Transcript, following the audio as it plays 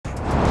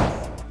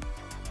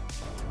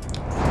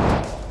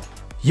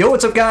Yo,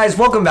 what's up guys?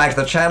 Welcome back to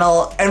the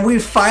channel, and we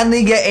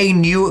finally get a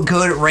new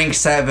good rank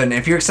 7.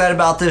 If you're excited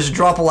about this,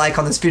 drop a like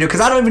on this video,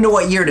 because I don't even know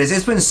what year it is.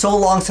 It's been so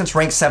long since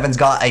rank 7's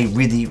got a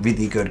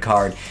really good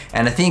card.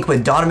 And I think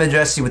with Dawn of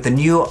Majesty, with the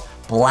new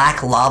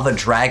Black Lava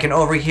Dragon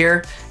over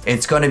here,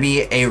 it's going to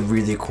be a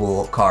really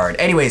cool card.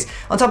 Anyways,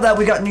 on top of that,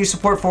 we got new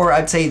support for,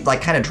 I'd say,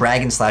 like kind of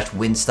dragon slash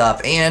wind stuff,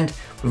 and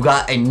we've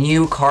got a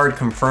new card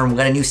confirmed. We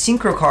got a new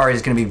synchro card.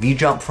 It's going to be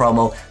V-Jump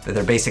promo that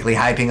they're basically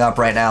hyping up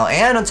right now.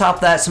 And on top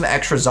of that, some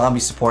extra zombie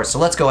support. So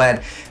let's go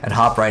ahead and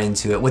hop right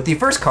into it. With the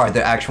first card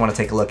that I actually want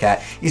to take a look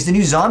at is the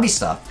new zombie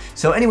stuff.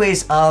 So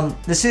anyways,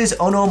 this is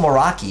Ono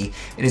Moraki.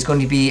 It is going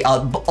to be,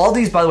 all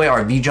these, by the way,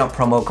 are V-Jump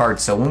promo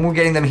cards. So when we're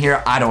getting them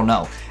here, I don't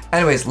know.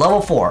 Anyways,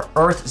 level 4,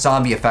 Earth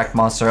Zombie Effect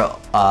Monster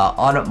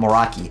on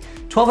Moraki.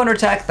 1200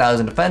 attack,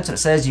 1000 defense, and it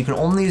says you can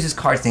only use this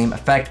card's name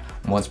effect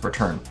once per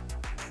turn.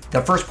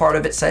 The first part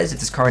of it says if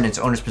this card in its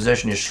owner's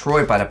possession is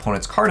destroyed by an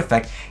opponent's card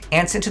effect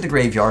and sent to the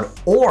graveyard,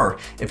 or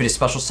if it is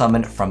special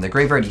summoned from the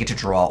graveyard, you get to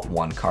draw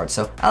one card.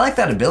 So I like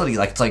that ability.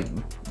 Like, it's like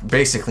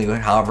basically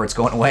however it's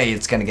going away,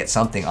 it's going to get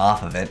something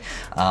off of it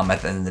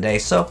at the end of the day.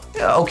 So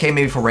yeah, okay,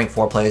 maybe for rank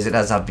 4 players, it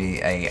does not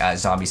be a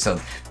zombie, so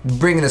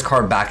bringing this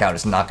card back out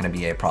is not going to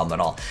be a problem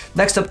at all.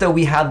 Next up though,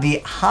 we have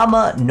the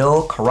Hama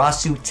no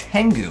Karasu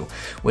Tengu,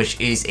 which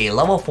is a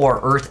level 4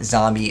 Earth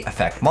Zombie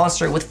Effect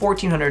Monster with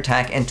 1400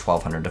 attack and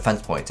 1200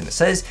 defense points. And it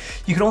says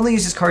you can only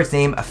use this card's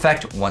name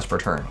effect once per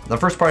turn. The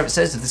first part of it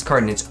says if this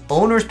card in its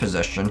owner's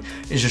possession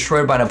is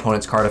destroyed by an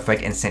opponent's card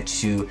effect and sent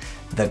to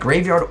the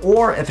graveyard,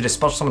 or if it is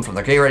special summoned from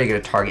the graveyard, you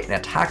get to target an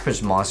attack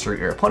this monster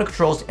your opponent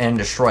controls and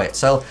destroy it.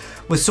 So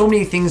with so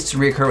many things to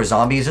reoccur with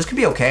zombies, this could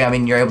be okay. I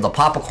mean, you're able to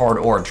pop a card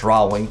or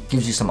draw one,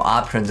 gives you some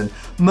options, and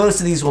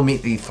most of these will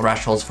meet the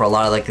thresholds for a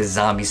lot of like the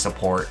zombie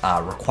support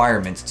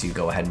requirements to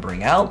go ahead and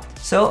bring out.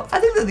 So I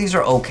think that these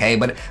are okay,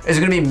 but is it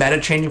going to be meta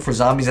changing for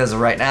zombies as of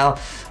right now?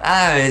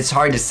 It's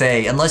hard to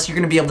say, unless you're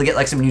going to be able to get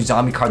like some new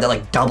zombie card that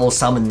like double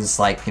summons,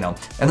 like, you know,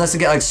 unless you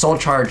get like Soul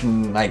Charge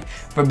and like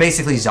for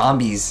basically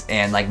zombies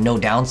and like no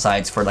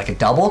downsides for like a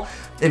double.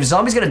 If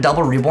zombies get a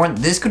double reborn,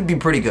 this could be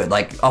pretty good.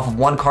 Like off of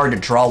one card to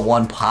draw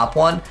one, pop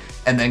one,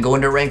 and then go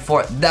into rank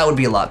 4, that would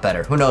be a lot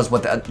better. Who knows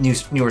what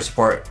the newer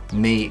support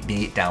may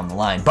be down the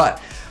line.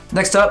 But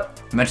next up,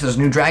 I mentioned there's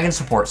new dragon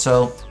support.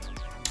 So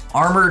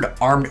Armored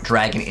Armed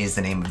Dragon is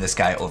the name of this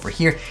guy over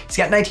here. He's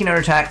got 1900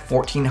 attack,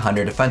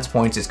 1400 defense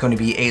points. It's going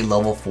to be a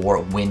level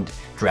 4 Wind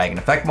Dragon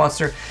Effect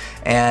Monster.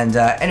 And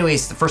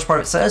anyways, the first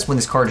part of it says when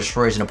this card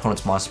destroys an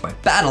opponent's monster by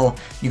battle,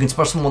 you can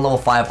special summon level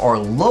 5 or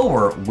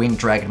lower Wind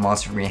Dragon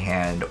monster from your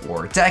hand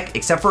or deck,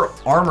 except for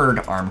Armored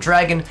Armed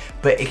Dragon,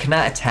 but it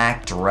cannot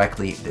attack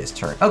directly this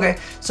turn. Okay,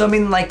 so I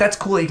mean, like, that's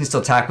cool that you can still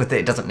attack with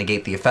it. It doesn't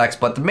negate the effects,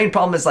 but the main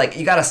problem is like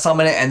you gotta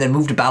summon it and then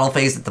move to battle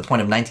phase at the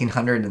point of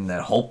 1900 and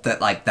then hope that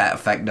like that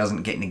effect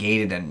doesn't get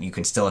negated and you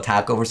can still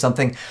attack over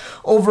something.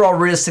 Overall,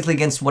 realistically,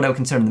 against what I would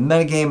consider the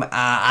metagame,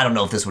 I don't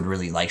know if this would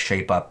really like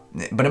shape up,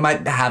 but it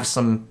might have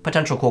some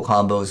potential cool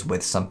combos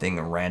with something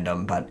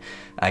random, but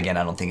again,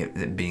 I don't think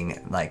it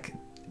being like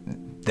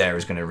there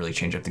is going to really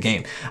change up the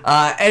game.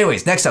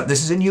 Anyways, next up,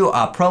 this is a new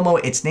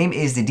promo. Its name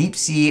is the Deep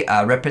Sea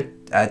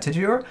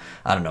Repetitor.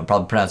 I don't know,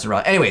 probably pronounced it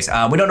wrong. Anyways,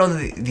 we don't know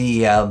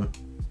the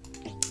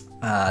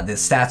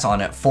stats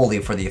on it fully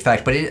for the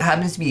effect, but it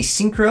happens to be a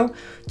Synchro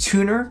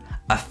Tuner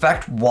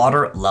Effect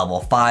Water level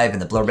 5,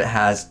 and the blurb it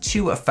has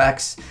 2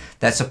 effects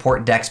that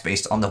support decks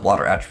based on the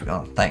water attribute.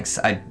 Oh, thanks.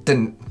 I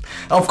didn't.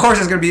 Of course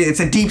it's gonna be. It's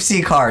a deep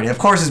sea card. Of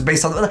course it's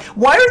based on.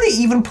 Why are they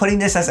even putting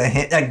this as a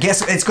hint? I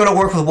guess it's gonna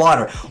work with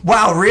water.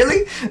 Wow,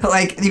 really?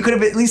 Like you could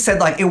have at least said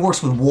like it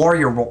works with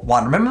warrior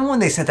water. Remember when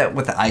they said that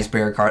with the ice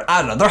barrier card?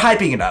 I don't know. They're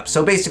hyping it up.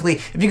 So basically,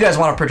 if you guys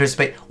want to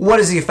participate, what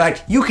is the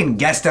effect? You can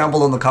guess down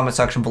below in the comment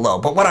section below.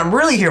 But what I'm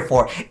really here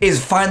for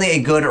is finally a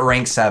good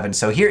rank 7.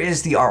 So here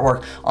is the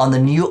artwork on the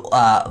new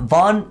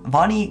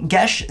Vani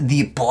Gesh,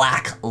 the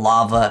Black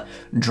Lava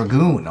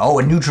Dragoon. Oh,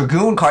 a new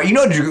Dragoon card. You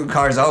know Dragoon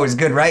card is always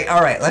good, right?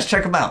 All right, let's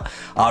check them out.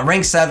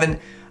 Rank 7,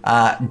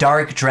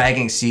 Dark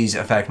Dragon Seas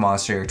Effect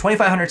Monster.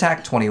 2500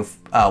 attack,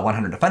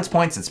 100 defense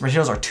points. Its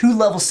materials are 2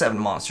 level 7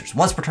 monsters.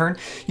 Once per turn,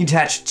 you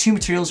detach 2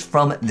 materials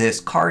from this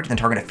card, then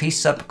target a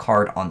face-up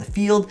card on the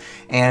field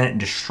and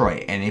destroy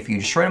it. And if you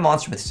destroy a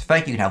monster with this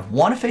effect, you can have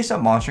 1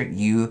 face-up monster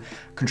you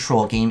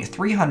control gain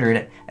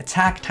 300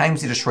 attack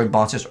times the destroyed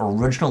monster's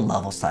original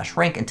level /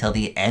 rank until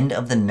the end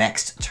of the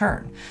next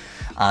turn.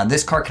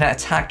 This card cannot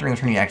attack during the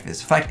turn you activate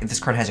this effect. If this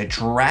card has a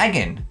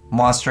dragon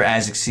monster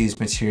as its seized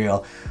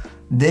material,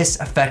 this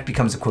effect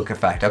becomes a quick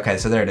effect. Okay,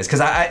 so there it is.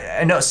 Because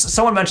I know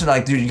someone mentioned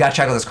like, dude, you gotta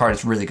check out this card.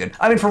 It's really good.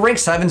 I mean, for rank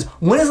 7s,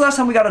 when is the last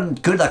time we got a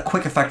good like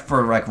quick effect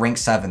for like rank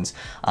 7s,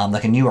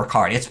 like a newer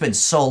card? It's been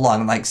so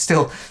long. Like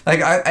still,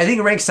 like I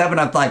think rank 7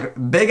 I've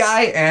like Big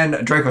Eye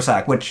and Draco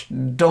Sack, which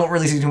don't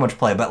really see too much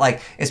play, but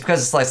like it's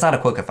because it's like it's not a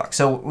quick effect.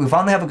 So we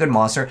finally have a good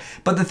monster.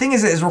 But the thing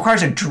is, it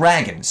requires a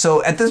dragon.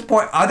 So at this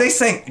point, are they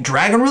saying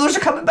dragon rulers are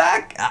coming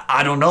back?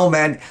 I don't know,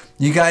 man.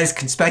 You guys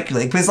can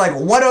speculate. Because like,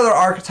 what other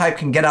archetype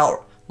can get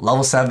out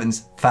level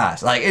 7s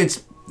fast? Like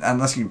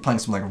unless you're playing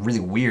some like really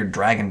weird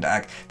dragon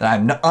deck that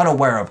I'm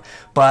unaware of.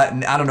 But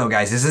I don't know,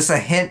 guys. Is this a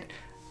hint?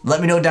 Let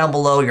me know down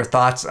below your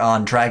thoughts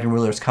on Dragon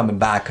Rulers coming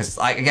back, because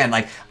again,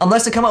 like,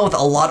 unless they come out with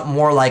a lot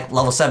more like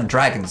level 7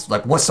 dragons,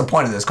 like, what's the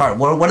point of this card?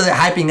 What are they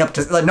hyping up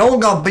to? Like, no one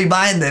gonna be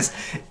buying this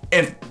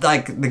if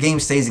like the game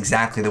stays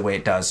exactly the way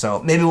it does.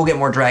 So maybe we'll get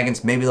more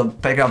dragons, maybe they'll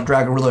pick up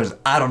Dragon Rulers,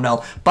 I don't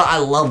know. But I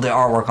love the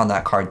artwork on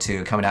that card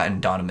too, coming out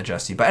in Dawn of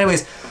Majesty. But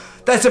anyways,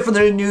 that's it for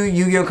the new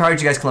Yu-Gi-Oh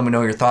cards. You guys can let me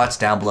know your thoughts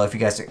down below. If you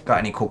guys got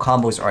any cool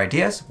combos or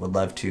ideas, would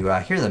love to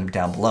hear them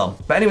down below.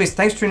 But anyways,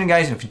 thanks for tuning in,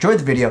 guys. And if you enjoyed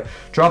the video,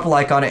 drop a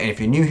like on it. And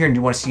if you're new here and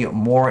you want to see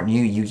more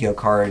new Yu-Gi-Oh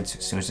cards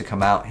as soon as they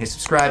come out, hit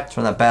subscribe,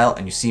 turn that bell,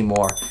 and you see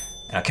more.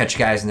 And I'll catch you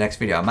guys in the next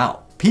video. I'm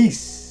out.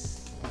 Peace.